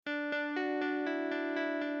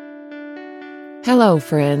Hello,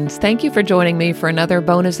 friends. Thank you for joining me for another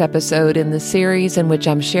bonus episode in the series in which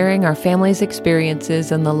I'm sharing our family's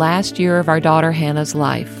experiences in the last year of our daughter Hannah's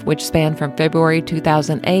life, which spanned from February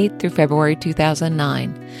 2008 through February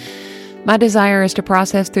 2009. My desire is to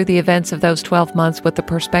process through the events of those 12 months with the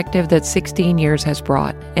perspective that 16 years has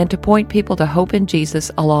brought, and to point people to hope in Jesus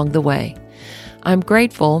along the way. I'm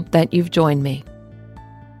grateful that you've joined me.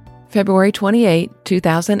 February 28,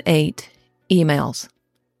 2008, emails.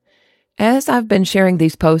 As I've been sharing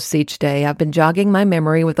these posts each day, I've been jogging my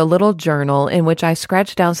memory with a little journal in which I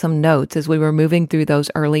scratched down some notes as we were moving through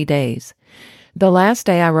those early days. The last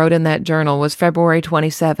day I wrote in that journal was February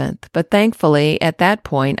 27th, but thankfully, at that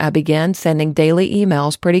point, I began sending daily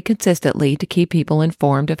emails pretty consistently to keep people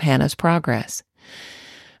informed of Hannah's progress.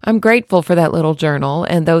 I'm grateful for that little journal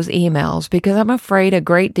and those emails because I'm afraid a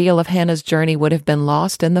great deal of Hannah's journey would have been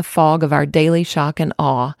lost in the fog of our daily shock and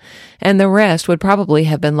awe, and the rest would probably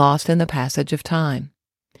have been lost in the passage of time.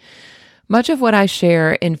 Much of what I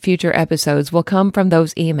share in future episodes will come from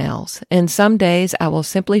those emails, and some days I will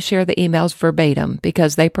simply share the emails verbatim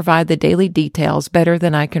because they provide the daily details better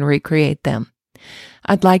than I can recreate them.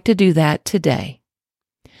 I'd like to do that today.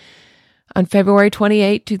 On February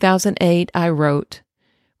 28, 2008, I wrote,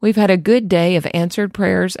 "We've had a good day of answered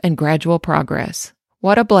prayers and gradual progress.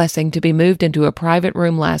 What a blessing to be moved into a private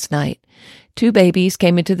room last night. 2 babies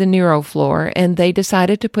came into the neuro floor, and they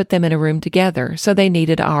decided to put them in a room together, so they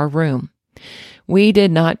needed our room. We did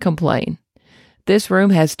not complain. This room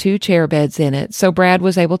has 2 chair beds in it, so Brad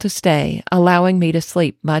was able to stay, allowing me to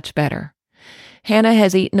sleep much better. Hannah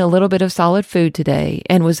has eaten a little bit of solid food today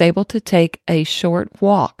and was able to take a short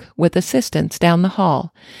walk with assistance down the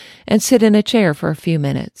hall and sit in a chair for a few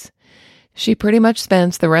minutes. She pretty much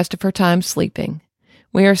spends the rest of her time sleeping.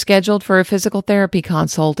 We are scheduled for a physical therapy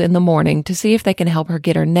consult in the morning to see if they can help her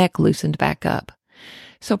get her neck loosened back up.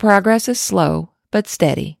 So progress is slow, but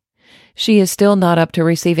steady. She is still not up to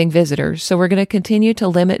receiving visitors, so we're going to continue to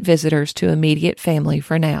limit visitors to immediate family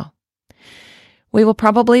for now. We will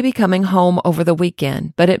probably be coming home over the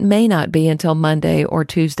weekend, but it may not be until Monday or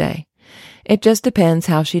Tuesday. It just depends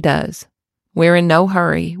how she does. We're in no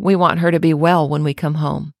hurry. We want her to be well when we come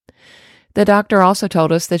home. The doctor also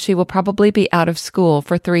told us that she will probably be out of school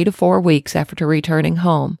for 3 to 4 weeks after returning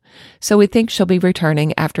home, so we think she'll be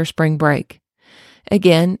returning after spring break.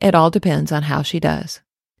 Again, it all depends on how she does.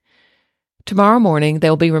 Tomorrow morning,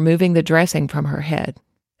 they'll be removing the dressing from her head.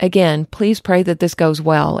 Again, please pray that this goes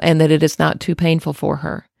well and that it is not too painful for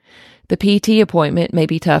her. The PT appointment may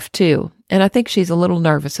be tough too, and I think she's a little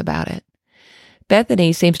nervous about it.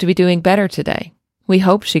 Bethany seems to be doing better today. We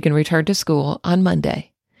hope she can return to school on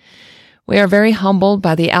Monday. We are very humbled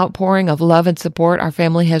by the outpouring of love and support our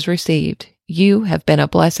family has received. You have been a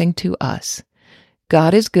blessing to us.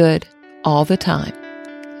 God is good all the time.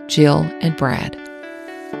 Jill and Brad.